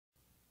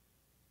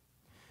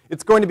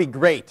It's going to be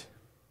great.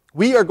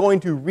 We are going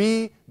to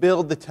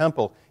rebuild the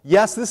temple.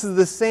 Yes, this is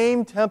the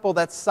same temple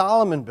that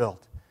Solomon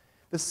built.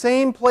 The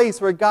same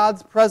place where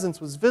God's presence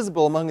was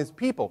visible among His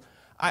people.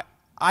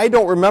 I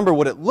don't remember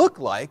what it looked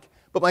like,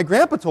 but my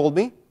grandpa told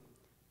me.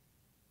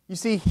 You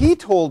see, he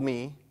told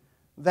me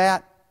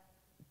that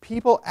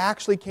people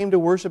actually came to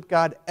worship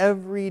God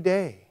every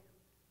day.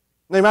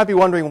 Now, you might be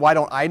wondering, why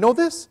don't I know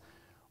this?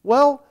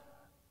 Well,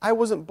 I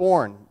wasn't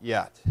born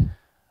yet.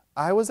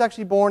 I was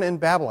actually born in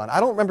Babylon. I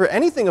don't remember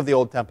anything of the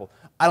old temple.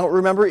 I don't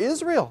remember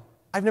Israel.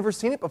 I've never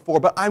seen it before,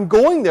 but I'm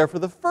going there for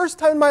the first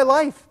time in my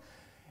life,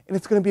 and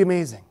it's going to be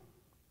amazing.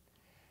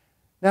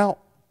 Now,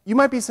 you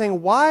might be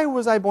saying, why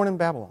was I born in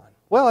Babylon?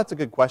 Well, that's a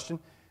good question.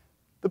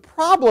 The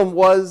problem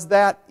was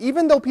that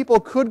even though people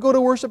could go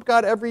to worship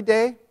God every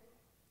day,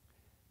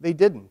 they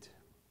didn't.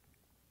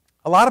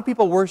 A lot of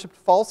people worshiped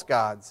false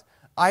gods,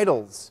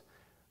 idols.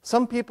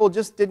 Some people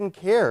just didn't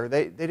care.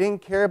 They didn't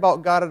care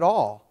about God at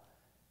all.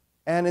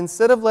 And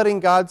instead of letting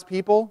God's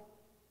people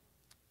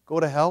go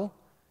to hell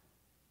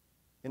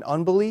in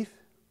unbelief,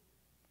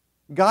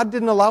 God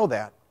didn't allow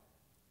that.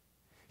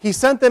 He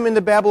sent them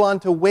into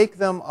Babylon to wake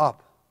them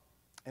up.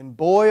 And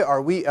boy,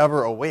 are we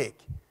ever awake.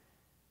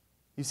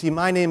 You see,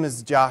 my name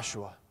is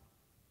Joshua.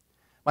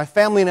 My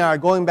family and I are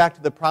going back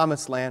to the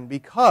Promised Land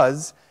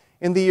because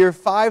in the year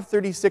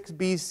 536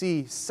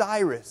 BC,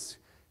 Cyrus,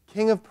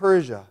 king of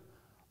Persia,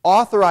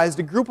 authorized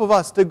a group of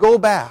us to go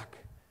back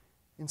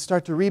and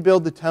start to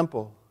rebuild the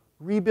temple,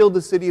 rebuild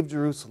the city of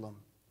Jerusalem.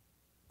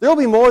 There will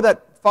be more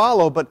that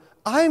follow, but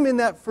I'm in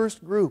that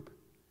first group.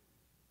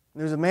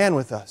 And there's a man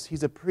with us.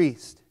 He's a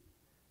priest.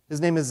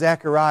 His name is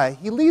Zechariah.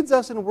 He leads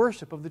us in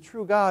worship of the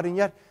true God, and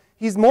yet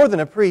he's more than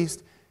a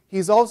priest.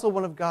 He's also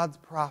one of God's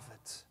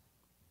prophets.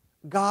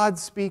 God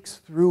speaks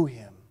through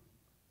him.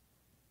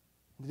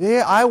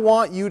 Today, I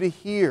want you to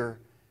hear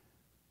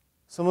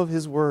some of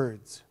his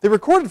words. They're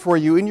recorded for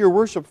you in your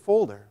worship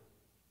folder.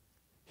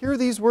 Hear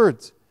these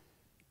words.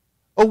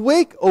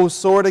 Awake, O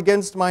sword,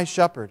 against my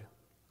shepherd,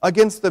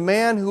 against the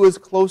man who is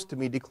close to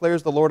me,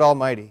 declares the Lord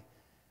Almighty.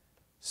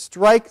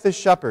 Strike the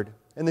shepherd,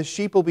 and the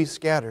sheep will be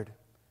scattered,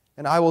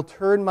 and I will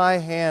turn my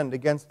hand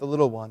against the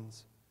little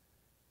ones.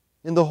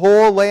 In the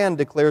whole land,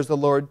 declares the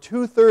Lord,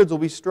 2/3 will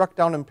be struck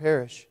down and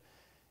perish,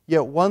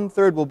 yet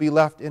 1/3 will be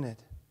left in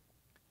it.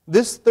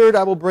 This third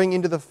I will bring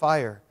into the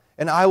fire,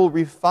 and I will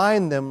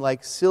refine them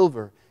like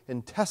silver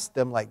and test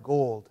them like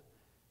gold.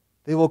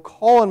 They will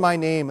call on my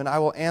name, and I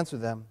will answer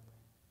them.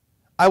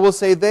 I will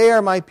say, they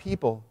are my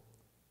people,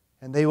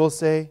 and they will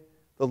say,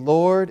 the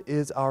Lord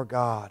is our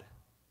God.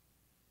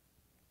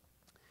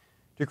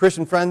 Dear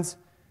Christian friends,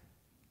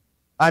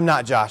 I'm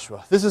not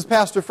Joshua. This is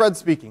Pastor Fred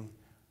speaking.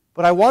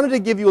 But I wanted to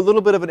give you a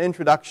little bit of an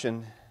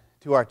introduction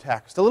to our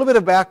text, a little bit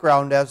of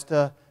background as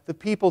to the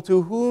people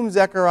to whom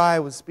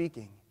Zechariah was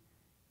speaking.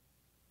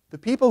 The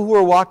people who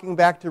were walking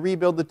back to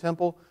rebuild the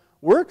temple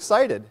were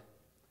excited.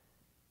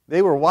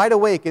 They were wide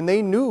awake and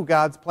they knew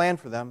God's plan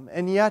for them,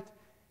 and yet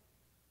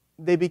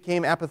they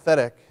became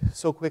apathetic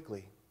so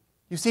quickly.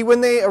 You see,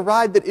 when they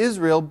arrived at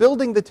Israel,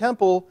 building the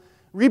temple,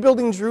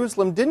 rebuilding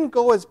Jerusalem didn't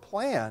go as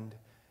planned.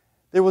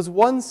 There was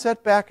one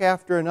setback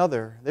after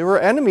another. There were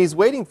enemies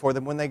waiting for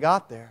them when they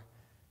got there.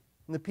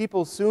 And the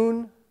people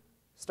soon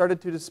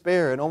started to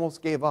despair and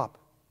almost gave up.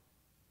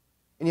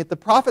 And yet the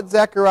prophet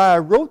Zechariah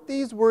wrote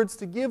these words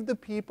to give the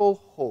people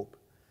hope,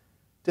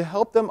 to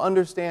help them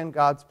understand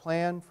God's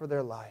plan for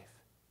their life.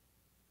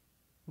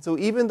 And so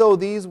even though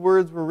these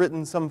words were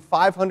written some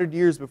 500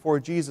 years before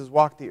Jesus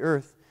walked the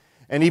earth,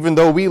 and even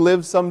though we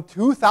live some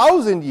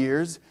 2,000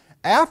 years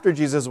after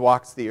Jesus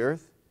walks the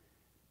earth,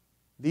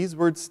 these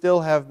words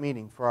still have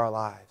meaning for our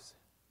lives.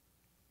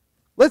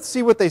 Let's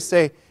see what they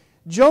say.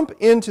 Jump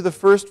into the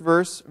first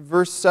verse,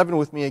 verse 7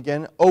 with me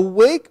again.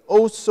 Awake,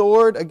 O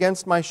sword,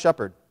 against my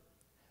shepherd,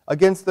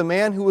 against the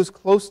man who is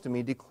close to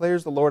me,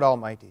 declares the Lord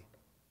Almighty.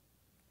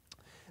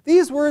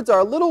 These words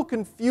are a little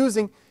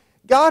confusing.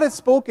 God has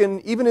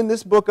spoken, even in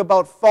this book,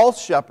 about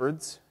false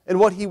shepherds and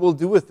what He will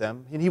do with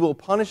them. And He will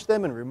punish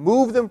them and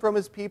remove them from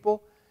His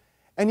people.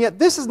 And yet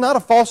this is not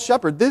a false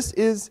shepherd. This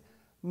is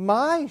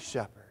my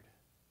shepherd.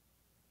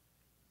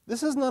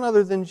 This is none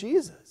other than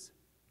Jesus.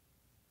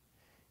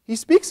 He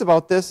speaks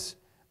about this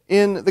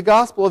in the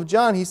Gospel of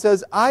John. He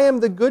says, I am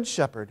the good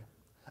shepherd.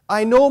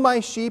 I know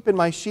my sheep, and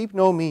my sheep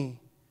know me.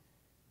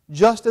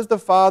 Just as the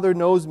Father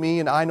knows me,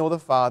 and I know the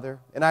Father,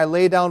 and I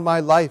lay down my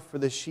life for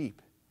the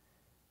sheep.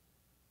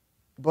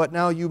 But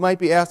now you might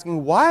be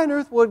asking, why on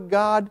earth would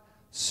God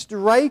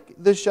strike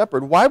the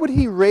shepherd? Why would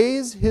He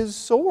raise His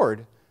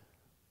sword?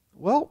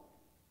 Well,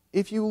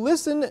 if you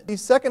listen to the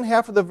second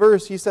half of the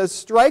verse, He says,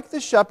 strike the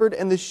shepherd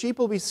and the sheep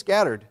will be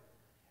scattered,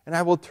 and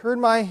I will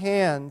turn my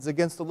hands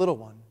against the little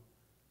one.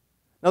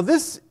 Now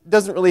this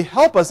doesn't really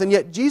help us, and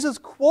yet Jesus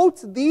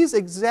quotes these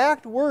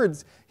exact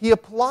words. He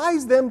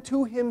applies them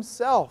to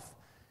Himself.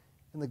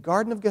 In the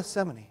Garden of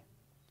Gethsemane,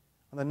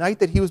 on the night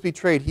that He was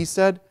betrayed, He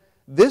said,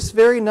 this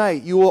very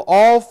night you will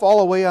all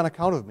fall away on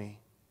account of me.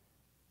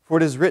 For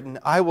it is written,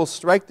 I will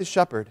strike the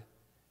shepherd,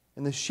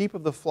 and the sheep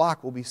of the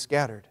flock will be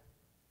scattered.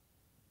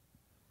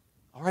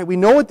 All right, we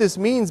know what this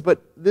means,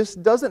 but this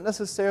doesn't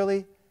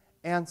necessarily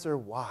answer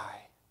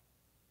why.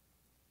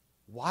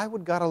 Why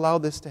would God allow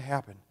this to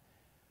happen?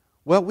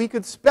 Well, we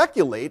could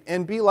speculate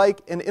and be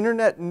like an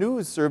internet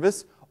news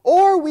service,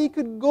 or we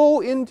could go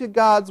into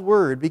God's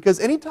Word, because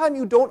anytime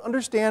you don't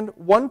understand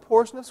one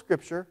portion of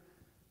Scripture,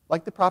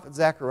 like the prophet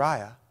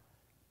Zechariah,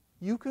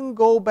 you can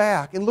go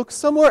back and look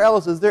somewhere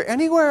else. Is there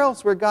anywhere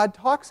else where God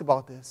talks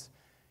about this?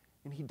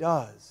 And He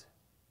does.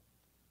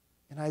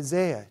 In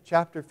Isaiah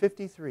chapter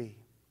 53,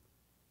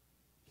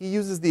 He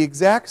uses the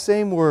exact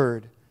same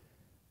word.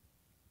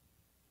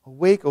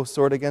 Awake, O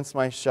sword, against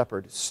my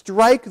shepherd.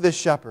 Strike the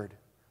shepherd.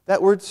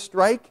 That word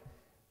strike,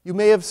 you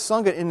may have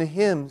sung it in a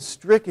hymn,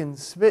 stricken,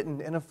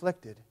 smitten, and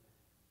afflicted.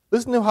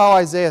 Listen to how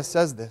Isaiah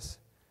says this.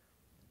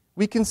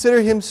 We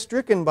consider him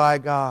stricken by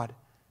God,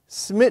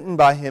 smitten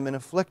by him, and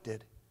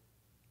afflicted.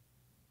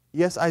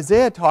 Yes,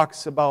 Isaiah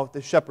talks about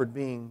the shepherd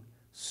being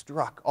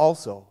struck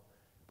also,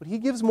 but he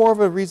gives more of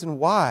a reason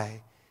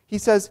why. He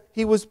says,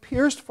 He was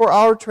pierced for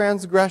our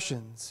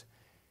transgressions.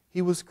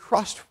 He was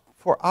crushed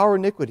for our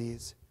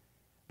iniquities.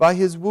 By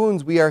His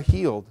wounds we are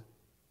healed.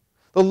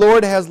 The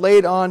Lord has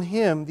laid on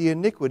Him the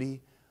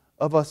iniquity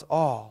of us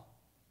all.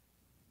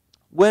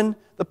 When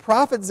the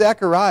prophet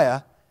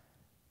Zechariah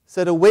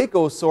said, Awake,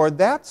 O sword,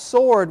 that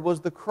sword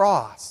was the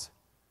cross.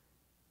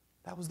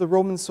 That was the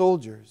Roman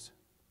soldiers.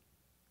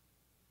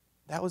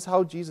 That was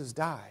how Jesus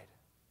died.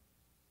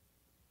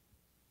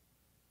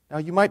 Now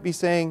you might be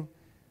saying,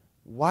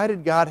 why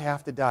did God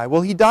have to die?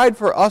 Well, He died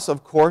for us,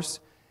 of course,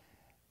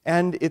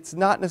 and it's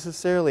not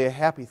necessarily a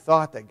happy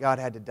thought that God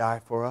had to die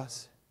for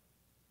us.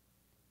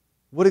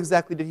 What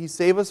exactly did He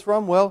save us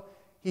from? Well,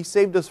 He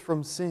saved us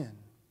from sin.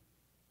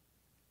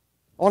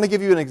 I want to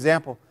give you an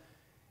example.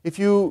 If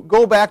you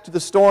go back to the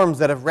storms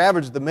that have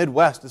ravaged the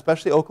Midwest,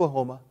 especially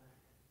Oklahoma,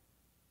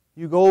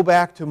 you go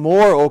back to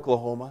Moore,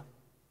 Oklahoma,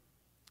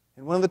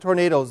 and one of the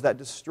tornadoes that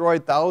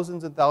destroyed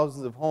thousands and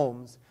thousands of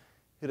homes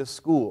hit a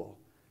school,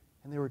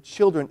 and there were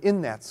children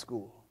in that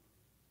school.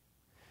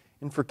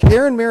 And for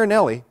Karen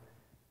Marinelli,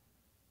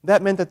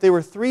 that meant that there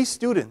were 3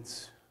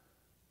 students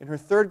in her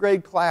 3rd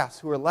grade class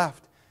who were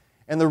left,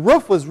 and the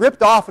roof was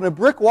ripped off and a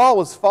brick wall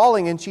was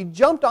falling, and she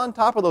jumped on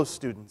top of those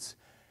students,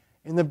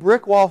 and the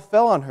brick wall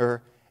fell on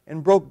her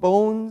and broke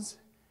bones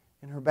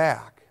in her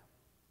back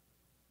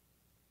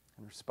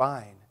and her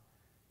spine.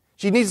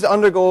 She needs to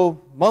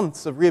undergo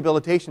months of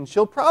rehabilitation.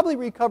 She'll probably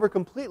recover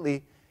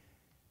completely,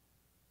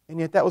 and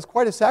yet that was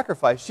quite a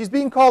sacrifice. She's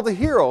being called a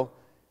hero,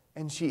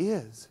 and she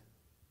is.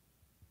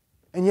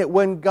 And yet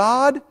when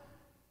God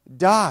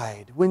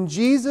died, when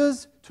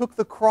Jesus took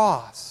the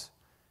cross,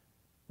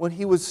 when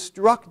He was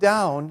struck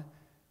down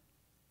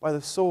by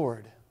the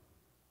sword,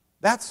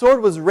 that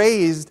sword was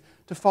raised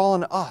to fall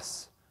on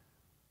us.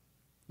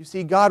 You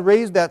see, God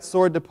raised that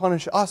sword to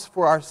punish us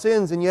for our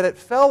sins, and yet it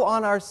fell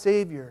on our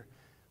Savior,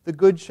 the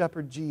Good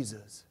Shepherd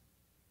Jesus.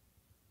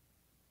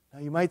 Now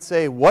you might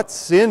say, what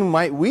sin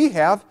might we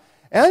have?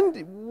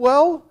 And,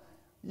 well,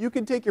 you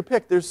can take your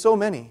pick. There's so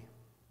many.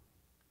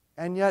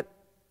 And yet,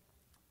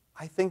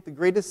 I think the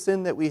greatest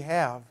sin that we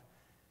have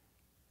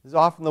is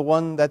often the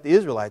one that the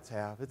Israelites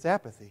have. It's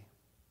apathy.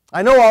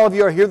 I know all of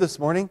you are here this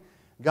morning.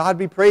 God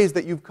be praised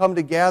that you've come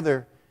to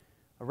gather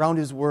around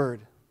His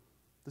Word.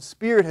 The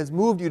Spirit has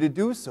moved you to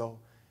do so.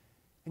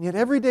 And yet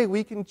every day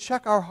we can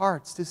check our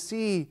hearts to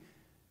see,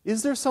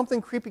 is there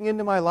something creeping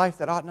into my life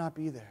that ought not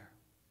be there?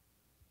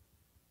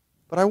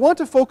 But I want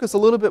to focus a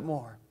little bit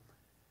more.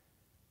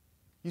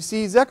 You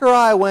see,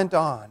 Zechariah went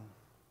on,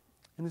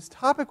 and his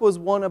topic was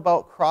one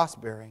about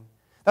cross-bearing.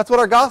 That's what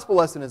our gospel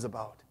lesson is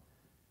about.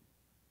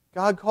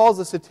 God calls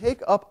us to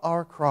take up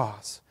our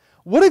cross.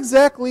 What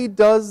exactly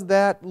does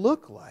that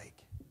look like?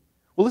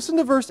 Well, listen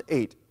to verse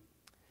 8.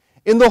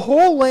 In the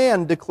whole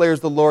land, declares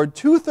the Lord,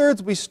 2/3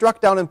 will be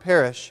struck down and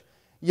perish,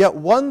 yet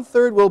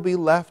 1/3 will be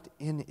left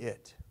in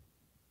it.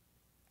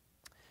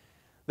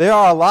 There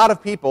are a lot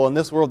of people in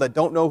this world that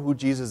don't know who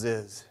Jesus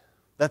is.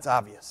 That's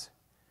obvious.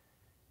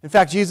 In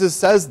fact, Jesus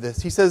says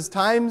this. He says,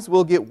 times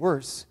will get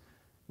worse,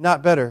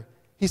 not better.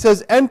 He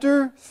says,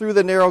 enter through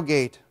the narrow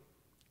gate,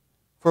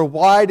 for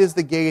wide is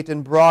the gate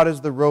and broad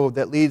is the road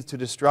that leads to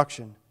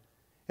destruction,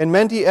 and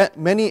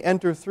many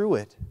enter through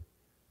it.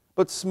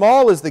 But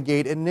small is the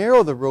gate and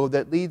narrow the road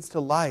that leads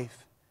to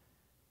life,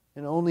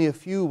 and only a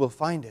few will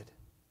find it.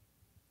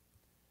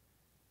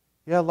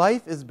 Yeah,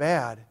 life is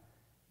bad,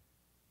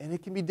 and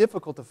it can be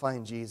difficult to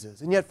find Jesus.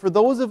 And yet for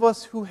those of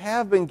us who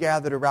have been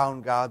gathered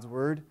around God's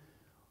Word,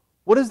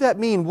 what does that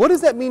mean? What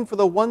does that mean for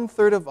the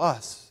 1/3 of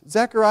us?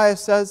 Zechariah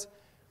says,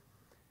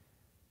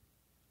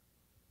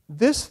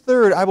 this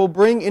third I will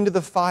bring into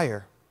the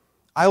fire.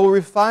 I will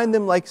refine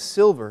them like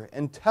silver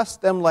and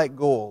test them like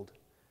gold.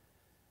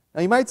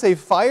 Now you might say,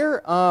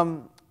 fire?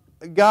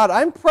 God,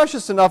 I'm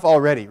precious enough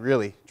already,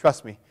 really.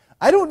 Trust me.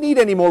 I don't need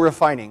any more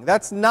refining.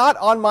 That's not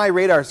on my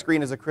radar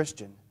screen as a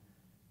Christian.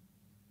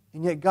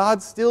 And yet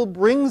God still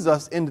brings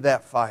us into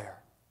that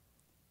fire.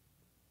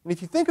 And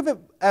if you think of it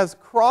as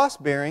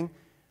cross-bearing,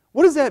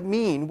 what does that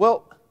mean?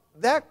 Well,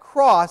 that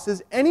cross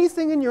is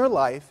anything in your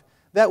life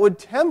that would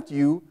tempt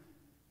you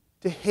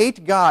to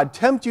hate God,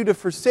 tempt you to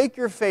forsake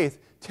your faith,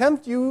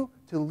 tempt you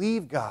to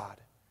leave God.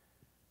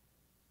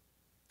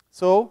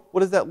 So,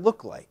 what does that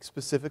look like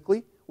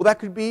specifically? Well, that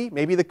could be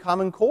maybe the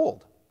common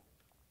cold.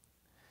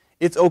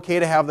 It's okay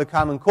to have the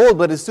common cold,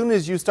 but as soon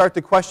as you start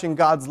to question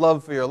God's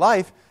love for your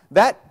life,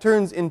 that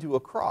turns into a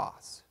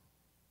cross.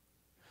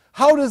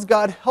 How does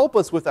God help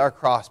us with our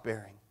cross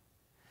bearing?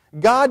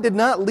 God did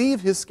not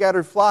leave His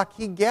scattered flock.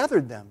 He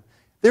gathered them.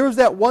 There was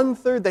that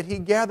 1/3 that He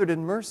gathered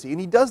in mercy,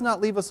 and He does not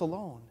leave us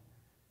alone.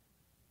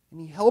 And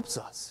He helps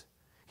us.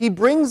 He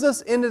brings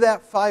us into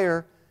that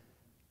fire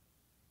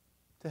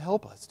to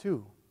help us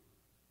too.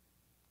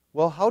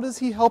 Well, how does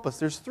He help us?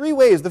 There's 3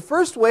 ways. The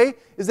first way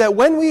is that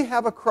when we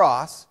have a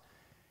cross,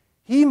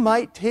 He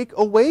might take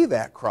away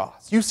that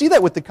cross. You see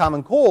that with the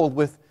common cold,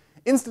 with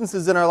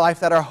instances in our life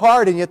that are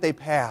hard and yet they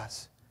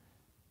pass.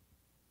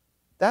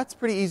 That's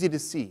pretty easy to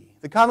see.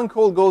 The common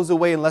cold goes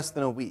away in less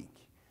than a week.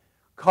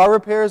 Car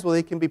repairs, well,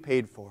 they can be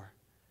paid for.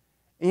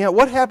 And yet,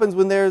 what happens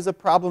when there's a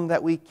problem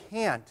that we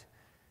can't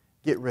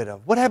get rid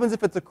of? What happens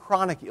if it's a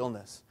chronic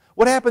illness?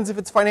 What happens if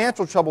it's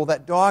financial trouble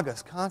that dog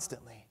us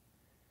constantly?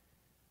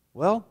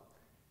 Well,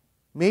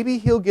 maybe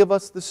He'll give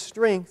us the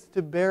strength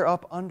to bear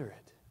up under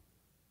it.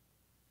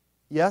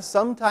 Yes,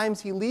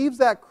 sometimes He leaves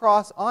that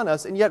cross on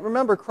us, and yet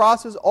remember,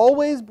 crosses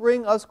always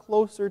bring us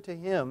closer to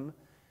Him.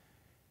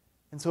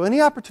 And so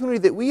any opportunity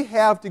that we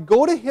have to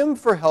go to Him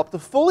for help, to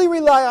fully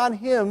rely on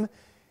Him,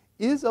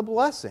 is a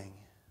blessing.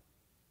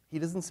 He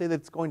doesn't say that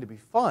it's going to be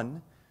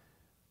fun,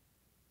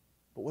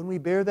 but when we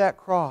bear that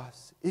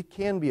cross, it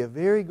can be a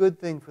very good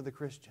thing for the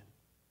Christian.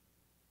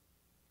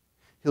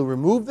 He'll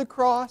remove the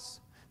cross.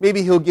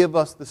 Maybe He'll give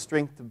us the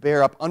strength to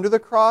bear up under the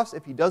cross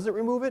if He doesn't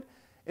remove it.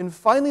 And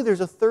finally,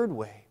 there's a third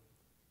way.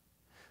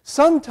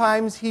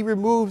 Sometimes He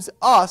removes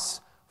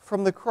us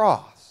from the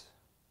cross.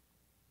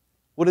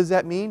 What does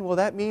that mean? Well,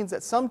 that means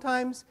that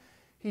sometimes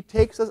He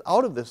takes us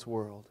out of this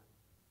world.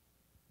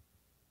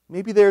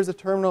 Maybe there's a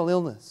terminal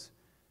illness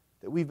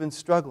that we've been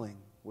struggling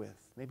with.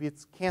 Maybe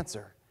it's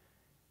cancer.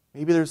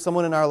 Maybe there's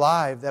someone in our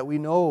life that we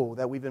know,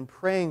 that we've been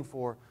praying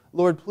for.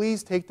 Lord,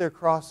 please take their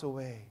cross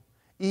away.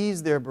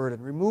 Ease their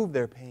burden. Remove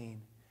their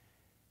pain.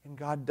 And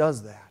God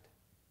does that.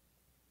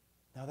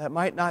 Now, that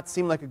might not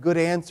seem like a good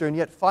answer, and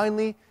yet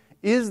finally,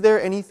 is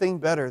there anything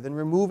better than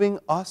removing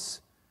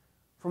us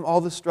from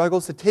all the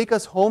struggles, to take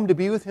us home to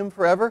be with Him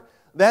forever?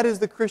 That is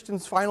the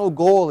Christian's final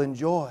goal and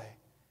joy.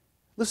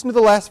 Listen to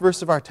the last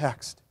verse of our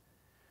text.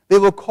 They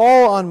will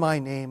call on my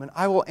name, and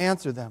I will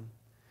answer them.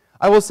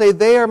 I will say,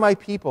 they are my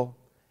people,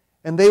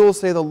 and they will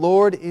say, the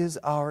Lord is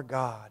our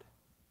God.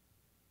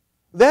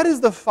 That is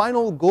the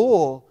final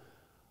goal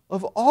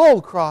of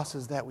all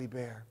crosses that we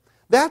bear.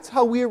 That's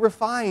how we are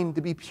refined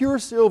to be pure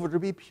silver, to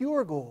be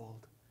pure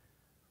gold,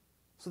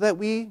 so that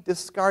we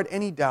discard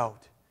any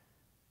doubt,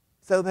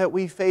 so that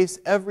we face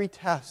every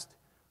test,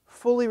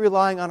 fully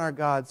relying on our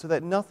God, so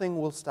that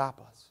nothing will stop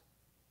us.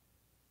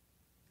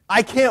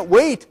 I can't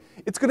wait.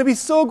 It's going to be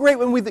so great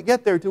when we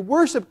get there to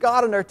worship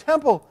God in our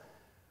temple.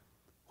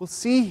 We'll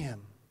see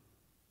Him.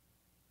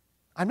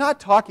 I'm not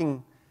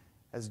talking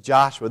as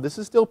Joshua. This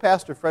is still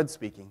Pastor Fred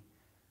speaking.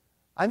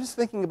 I'm just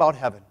thinking about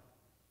heaven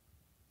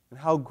and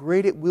how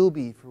great it will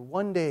be for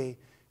one day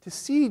to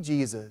see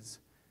Jesus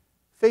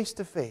face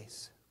to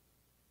face,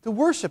 to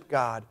worship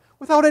God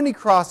without any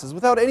crosses,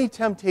 without any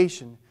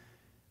temptation,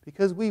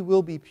 because we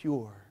will be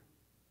pure.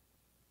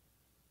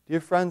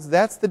 Dear friends,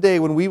 that's the day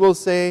when we will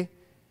say,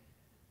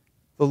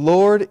 the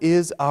Lord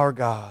is our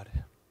God.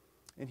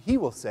 And He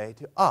will say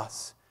to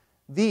us,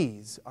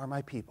 these are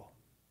my people.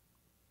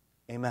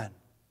 Amen.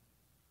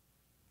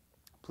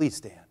 Please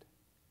stand.